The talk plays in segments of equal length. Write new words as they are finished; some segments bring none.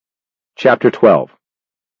Chapter 12.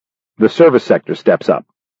 The service sector steps up.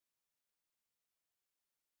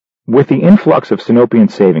 With the influx of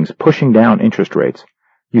Sinopean savings pushing down interest rates,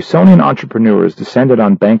 Usonian entrepreneurs descended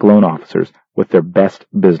on bank loan officers with their best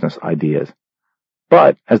business ideas.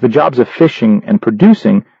 But as the jobs of fishing and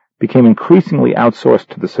producing became increasingly outsourced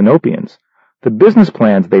to the Sinopeans, the business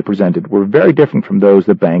plans they presented were very different from those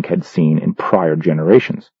the bank had seen in prior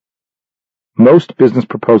generations. Most business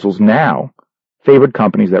proposals now favored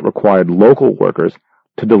companies that required local workers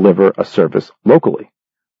to deliver a service locally.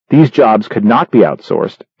 These jobs could not be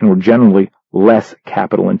outsourced and were generally less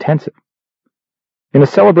capital intensive. In a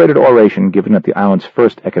celebrated oration given at the island's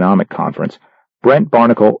first economic conference, Brent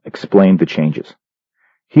Barnacle explained the changes.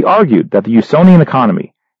 He argued that the Usonian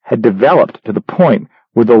economy had developed to the point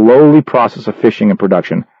where the lowly process of fishing and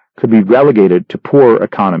production could be relegated to poorer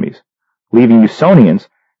economies, leaving Usonians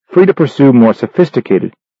free to pursue more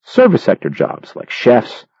sophisticated service sector jobs like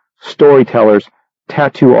chefs, storytellers,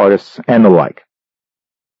 tattoo artists, and the like.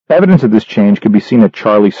 Evidence of this change could be seen at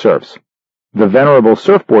Charlie Surfs, the venerable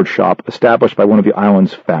surfboard shop established by one of the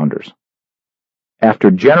island's founders. After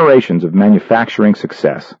generations of manufacturing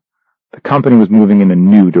success, the company was moving in a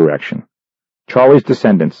new direction. Charlie's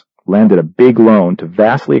descendants landed a big loan to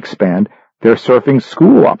vastly expand their surfing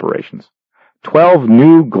school operations. 12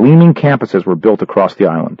 new gleaming campuses were built across the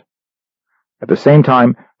island. At the same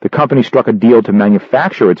time, the company struck a deal to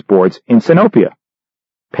manufacture its boards in Sinopia,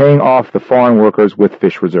 paying off the foreign workers with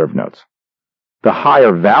fish reserve notes. The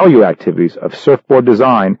higher value activities of surfboard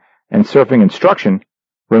design and surfing instruction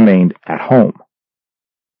remained at home.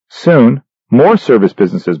 Soon, more service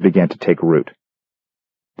businesses began to take root.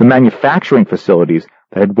 The manufacturing facilities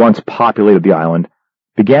that had once populated the island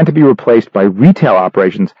began to be replaced by retail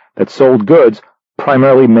operations that sold goods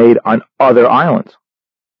primarily made on other islands.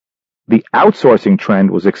 The outsourcing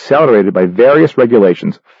trend was accelerated by various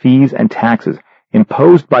regulations, fees, and taxes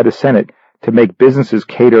imposed by the Senate to make businesses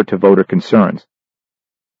cater to voter concerns.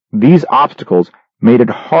 These obstacles made it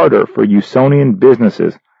harder for Usonian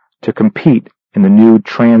businesses to compete in the new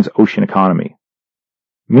trans-ocean economy.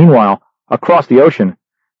 Meanwhile, across the ocean,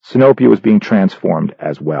 Sinopia was being transformed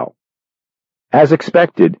as well. As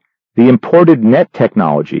expected, the imported net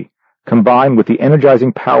technology, combined with the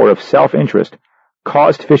energizing power of self-interest,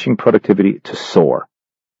 caused fishing productivity to soar.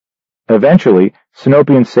 Eventually,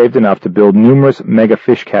 Sinopeans saved enough to build numerous mega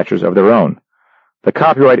fish catchers of their own. The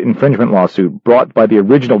copyright infringement lawsuit brought by the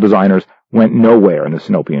original designers went nowhere in the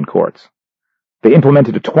Sinopean courts. They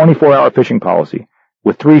implemented a 24-hour fishing policy,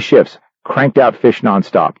 with 3 shifts cranked out fish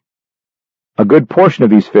nonstop. A good portion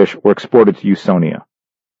of these fish were exported to Usonia.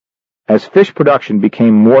 As fish production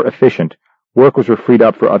became more efficient, workers were freed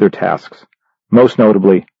up for other tasks, most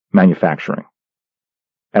notably manufacturing.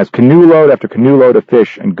 As canoe load after canoe load of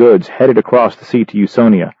fish and goods headed across the sea to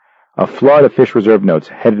Usonia, a flood of fish reserve notes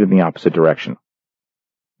headed in the opposite direction.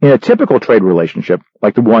 In a typical trade relationship,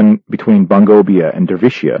 like the one between Bongobia and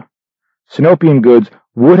Dervishia, Sinopean goods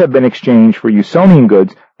would have been exchanged for Usonian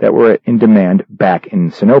goods that were in demand back in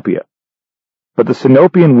Sinopia. But the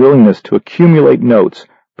Sinopean willingness to accumulate notes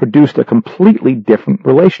produced a completely different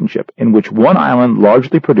relationship in which one island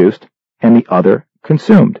largely produced and the other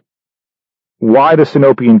consumed. Why the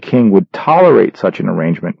Sinopean king would tolerate such an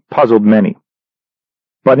arrangement puzzled many.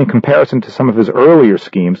 But in comparison to some of his earlier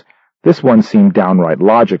schemes, this one seemed downright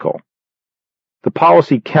logical. The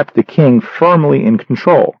policy kept the king firmly in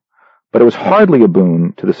control, but it was hardly a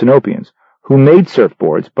boon to the Sinopeans, who made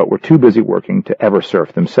surfboards but were too busy working to ever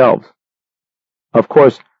surf themselves. Of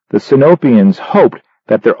course, the Sinopeans hoped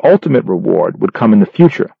that their ultimate reward would come in the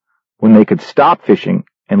future, when they could stop fishing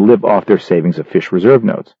and live off their savings of fish reserve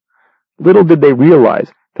notes. Little did they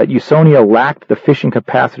realize that Usonia lacked the fishing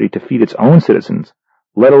capacity to feed its own citizens,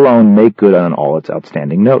 let alone make good on all its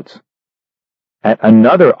outstanding notes. At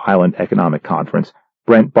another island economic conference,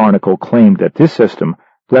 Brent Barnacle claimed that this system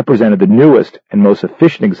represented the newest and most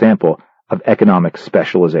efficient example of economic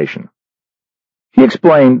specialization. He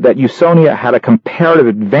explained that Usonia had a comparative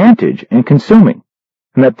advantage in consuming,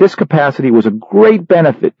 and that this capacity was a great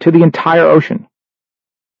benefit to the entire ocean.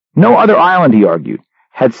 No other island, he argued,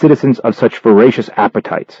 had citizens of such voracious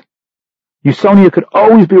appetites. Usonia could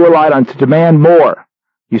always be relied on to demand more.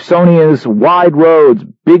 Usonia's wide roads,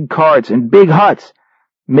 big carts, and big huts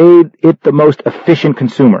made it the most efficient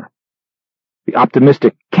consumer. The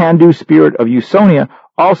optimistic can-do spirit of Usonia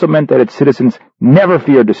also meant that its citizens never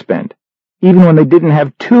feared to spend, even when they didn't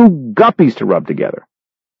have 2 guppies to rub together.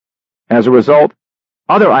 As a result,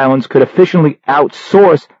 other islands could efficiently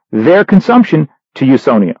outsource their consumption to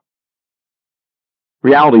Usonia.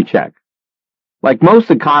 Reality check. Like most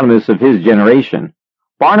economists of his generation,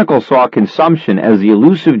 Barnacle saw consumption as the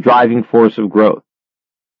elusive driving force of growth.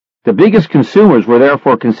 The biggest consumers were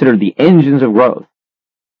therefore considered the engines of growth.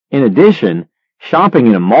 In addition, shopping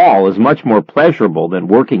in a mall is much more pleasurable than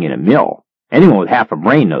working in a mill. Anyone with half a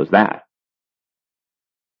brain knows that.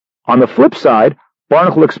 On the flip side,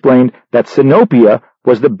 Barnacle explained that Sinopia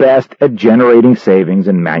was the best at generating savings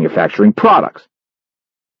and manufacturing products.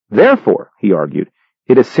 Therefore, he argued,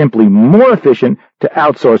 it is simply more efficient to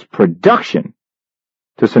outsource production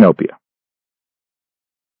to Sinopia.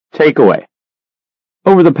 Takeaway.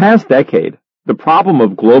 Over the past decade, the problem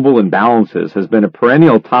of global imbalances has been a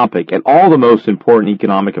perennial topic at all the most important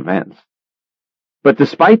economic events. But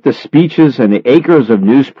despite the speeches and the acres of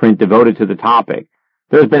newsprint devoted to the topic,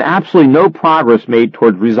 there has been absolutely no progress made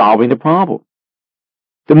towards resolving the problem.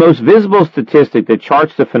 The most visible statistic that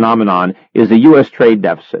charts the phenomenon is the U.S. trade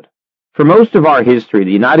deficit. For most of our history,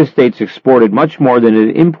 the United States exported much more than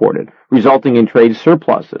it imported, resulting in trade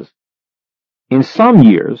surpluses. In some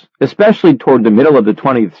years, especially toward the middle of the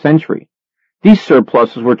 20th century, these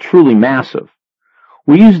surpluses were truly massive.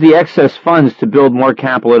 We used the excess funds to build more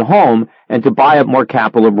capital at home and to buy up more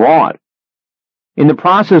capital abroad. In the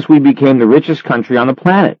process, we became the richest country on the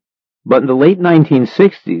planet. But in the late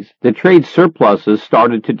 1960s, the trade surpluses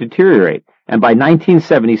started to deteriorate, and by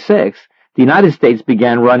 1976, the United States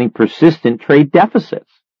began running persistent trade deficits.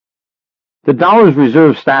 The dollar's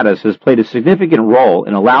reserve status has played a significant role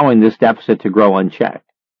in allowing this deficit to grow unchecked.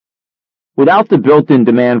 Without the built-in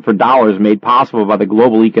demand for dollars made possible by the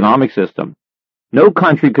global economic system, no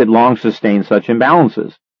country could long sustain such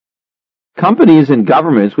imbalances. Companies and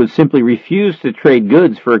governments would simply refuse to trade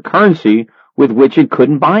goods for a currency with which it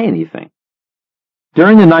couldn't buy anything.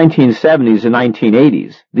 During the 1970s and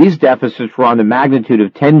 1980s, these deficits were on the magnitude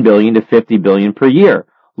of $10 billion to $50 billion per year,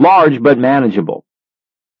 large but manageable.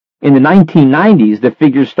 In the 1990s, the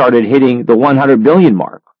figures started hitting the $100 billion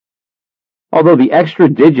mark. Although the extra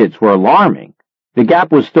digits were alarming, the gap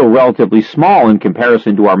was still relatively small in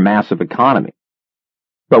comparison to our massive economy.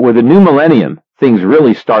 But with the new millennium, things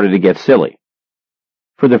really started to get silly.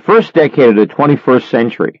 For the first decade of the 21st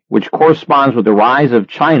century, which corresponds with the rise of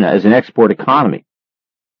China as an export economy,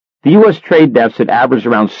 the U.S. trade deficit averaged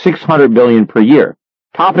around $600 billion per year,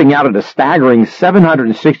 topping out at a staggering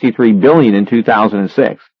 $763 billion in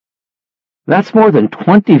 2006. That's more than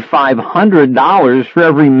 $2,500 for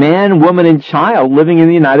every man, woman, and child living in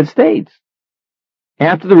the United States.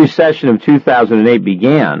 After the recession of 2008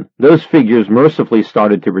 began, those figures mercifully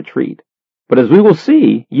started to retreat. But as we will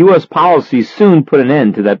see, U.S. policy soon put an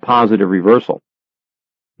end to that positive reversal.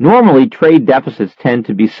 Normally, trade deficits tend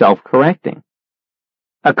to be self-correcting.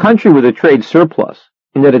 A country with a trade surplus,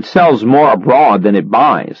 in that it sells more abroad than it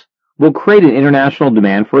buys, will create an international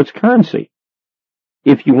demand for its currency.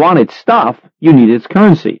 If you want its stuff, you need its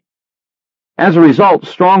currency. As a result,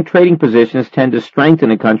 strong trading positions tend to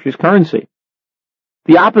strengthen a country's currency.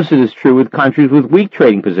 The opposite is true with countries with weak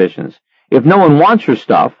trading positions. If no one wants your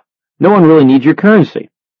stuff, no one really needs your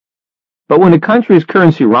currency. But when a country's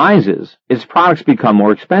currency rises, its products become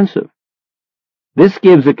more expensive. This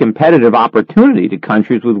gives a competitive opportunity to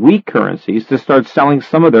countries with weak currencies to start selling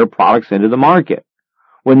some of their products into the market.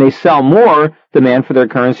 When they sell more, demand for their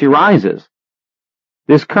currency rises.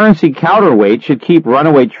 This currency counterweight should keep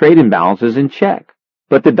runaway trade imbalances in check.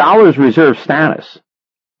 But the dollar's reserve status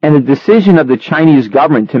and the decision of the Chinese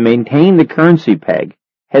government to maintain the currency peg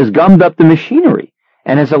has gummed up the machinery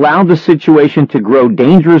and has allowed the situation to grow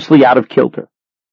dangerously out of kilter.